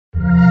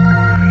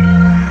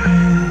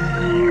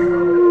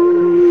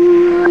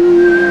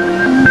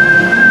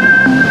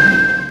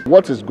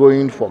what is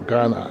going for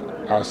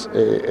Ghana as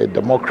a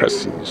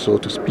democracy, so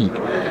to speak,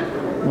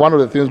 one of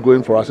the things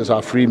going for us is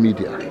our free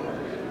media.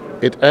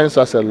 It earns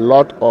us a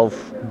lot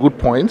of good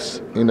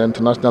points in the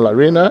international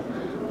arena.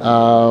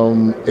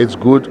 It's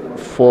good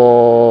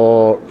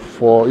for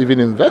even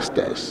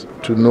investors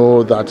to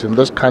know that in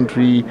this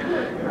country,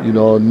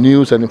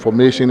 news and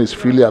information is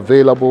freely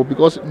available,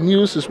 because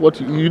news is what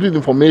you need,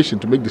 information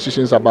to make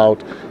decisions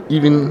about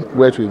even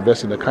where to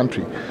invest in the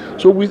country.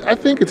 So I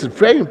think it's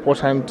very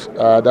important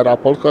that our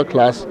political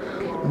class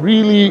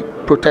really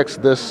protects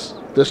this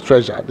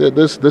treasure,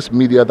 this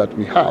media that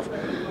we have.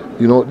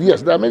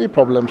 Yes, there are many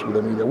problems with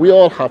the media. We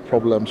all have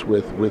problems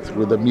with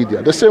the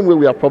media. The same way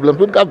we have problems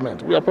with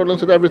government. We have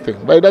problems with everything.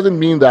 But it doesn't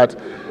mean that,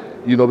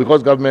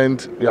 because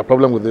government, we have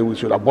problems with it, we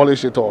should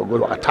abolish it or go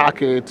to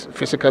attack it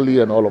physically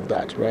and all of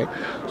that, right?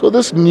 So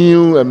this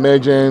new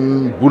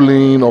emerging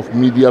bullying of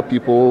media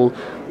people,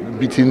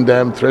 beating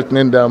them,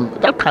 threatening them,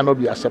 that cannot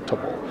be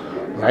acceptable,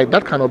 right?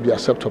 That cannot be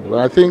acceptable.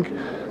 And I think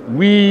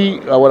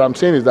what I'm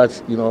saying is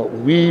that,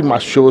 we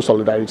must show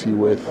solidarity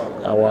with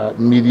our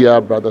media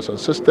brothers and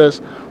sisters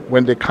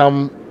when they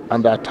come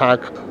under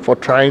attack for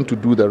trying to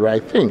do the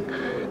right thing.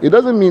 It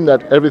doesn't mean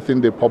that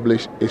everything they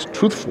publish is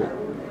truthful.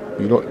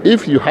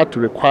 If you had to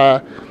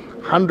require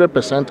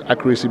 100%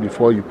 accuracy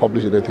before you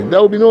publish anything, there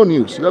will be no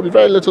news. There will be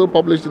very little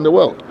published in the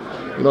world.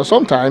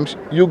 Sometimes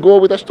you go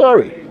with a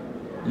story.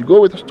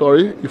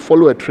 You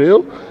follow a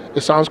trail,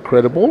 it sounds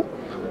credible,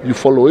 you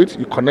follow it,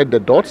 you connect the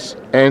dots,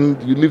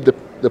 and you leave the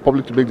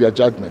public to make their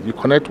judgment. You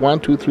connect 1,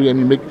 2, 3, and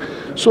you make.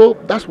 So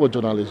that's what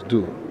journalists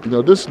do.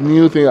 This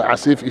new thing,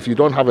 as if you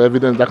don't have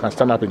evidence that can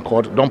stand up in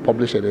court, don't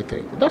publish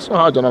anything. That's not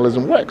how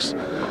journalism works.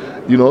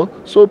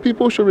 So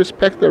people should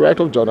respect the right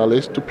of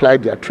journalists to ply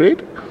their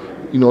trade,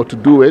 to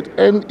do it.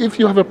 And if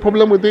you have a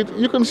problem with it,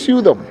 you can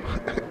sue them.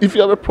 If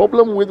you have a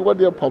problem with what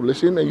they are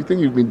publishing and you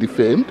think you've been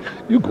defamed,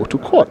 you go to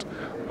court.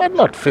 But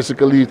not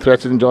physically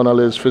threaten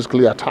journalists,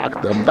 physically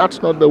attack them.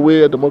 That's not the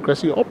way a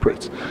democracy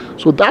operates.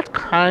 So that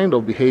kind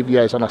of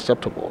behavior is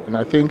unacceptable. And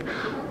I think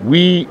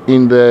we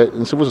in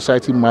civil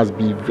society must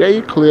be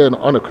very clear and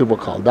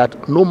unequivocal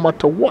that no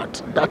matter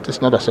what, that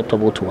is not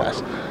acceptable to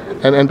us.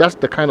 And that's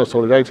the kind of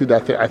solidarity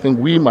that I think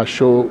we must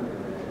show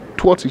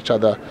towards each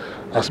other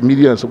as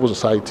media and civil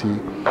society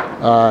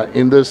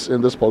in this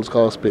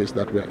political space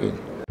that we are in.